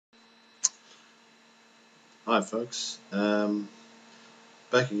Hi folks,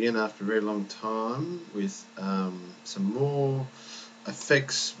 back again after a very long time with some more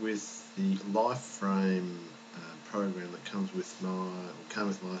effects with the lifeframe program that came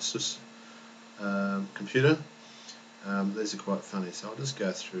with my Asus computer. These are quite funny, so I'll just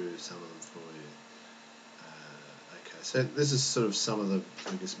go through some of them for you. Okay, so this is sort of some of the,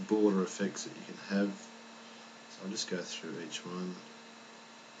 I guess, border effects that you can have. So I'll just go through each one.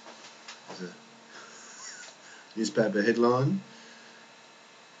 There's a newspaper headline.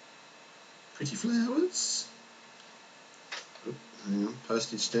 Pretty flowers. Oop, hang on,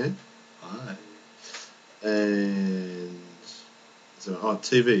 postage stamp. Hi. And so,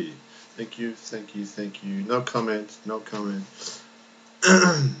 TV. Thank you, thank you, thank you. No comment, no comment. What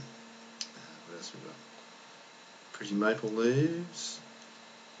else we got? Pretty maple leaves.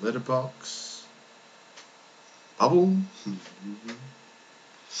 Letterbox. Bubble.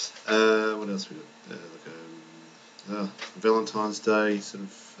 What else we got? Valentine's Day sort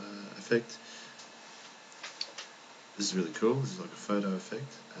of effect. This is really cool. This is like a photo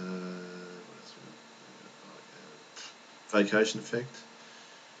effect. What else we got? Vacation effect.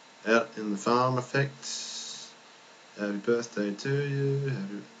 Out in the farm effect. Happy birthday to you.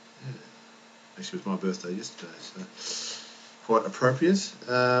 Actually, it was my birthday yesterday, so quite appropriate.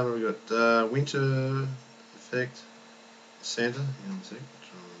 What we got? Winter effect. Santa. Hang on a sec.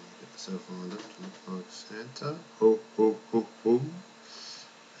 Try and get myself lined up to look like Santa. Ho ho ho ho. And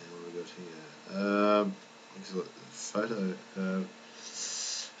what we got here? Photo,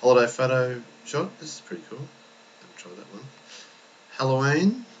 holiday photo shot. This is pretty cool. I'll try that one.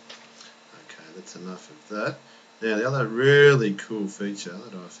 Halloween. Okay, that's enough of that. Now the other really cool feature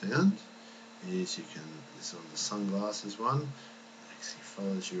that I found is this on the sunglasses one. It actually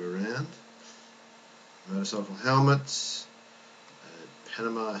follows you around. Motorcycle helmets.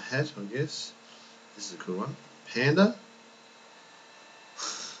 Panama hat, I guess. This is a cool one. Panda.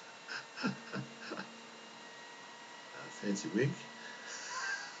 Fancy wig.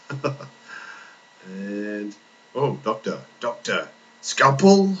 And doctor,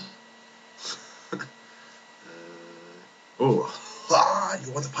 scalpel.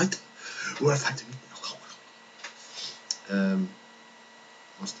 You want to fight? You want to fight me?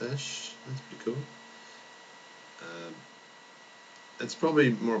 Mustache. That's pretty cool. It's probably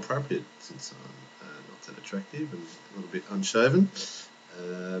more appropriate since I'm not that attractive and a little bit unshaven.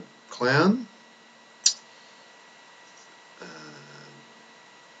 Clown.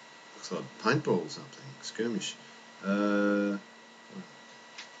 Looks like paintball or something. Skirmish. I'll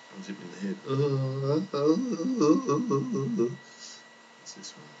zip in the head. What's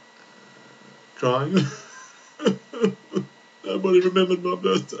this one? Crying. Nobody remembered my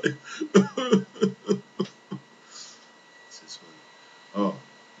birthday. What's this one? Okay.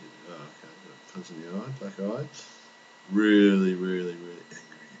 Punch in the eye, black eye. Really, really, really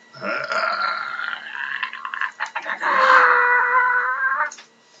angry.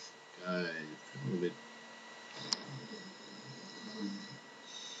 Okay, a little bit.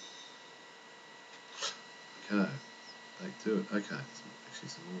 Okay, back to it. Okay, actually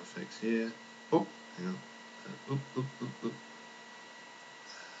some more effects here. Oh, hang on. Oop. Sorry.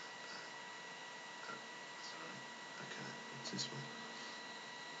 Okay, what's this one?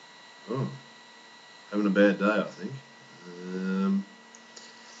 Oh, having a bad day, I think.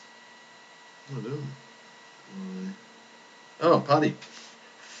 What am I doing? Oh, party.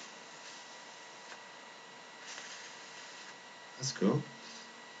 That's cool.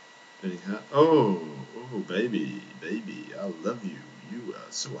 Getting hot. Oh, baby, I love you. You are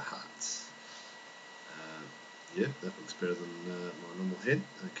so hot. Yep, that looks better than my normal head.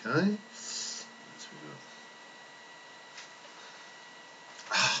 Okay. What else we got?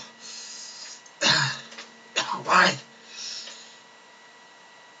 Why?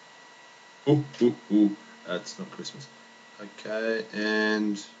 It's not Christmas. Okay,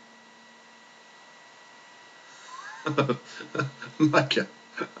 and okay,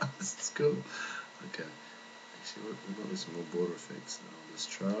 that's cool. Okay, actually, we've got some more border effects. I'll just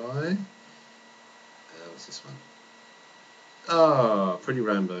try. What's this one? Oh, pretty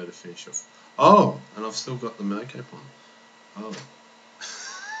rainbow to finish off. Oh, and I've still got the makeup on. Oh,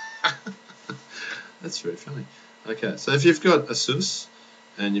 that's very funny. Okay, so if you've got Asus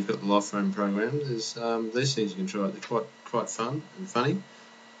and you've got the lifeframe program, there's these things you can try. They're quite fun and funny.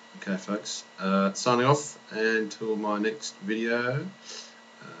 Okay, folks. Signing off until my next video.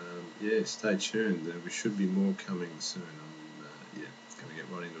 Yeah, stay tuned. There should be more coming soon. I'm going to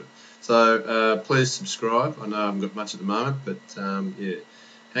get right into it. So please subscribe. I know I haven't got much at the moment, but yeah,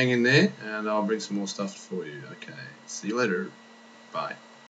 hang in there, and I'll bring some more stuff for you. Okay, see you later. Bye.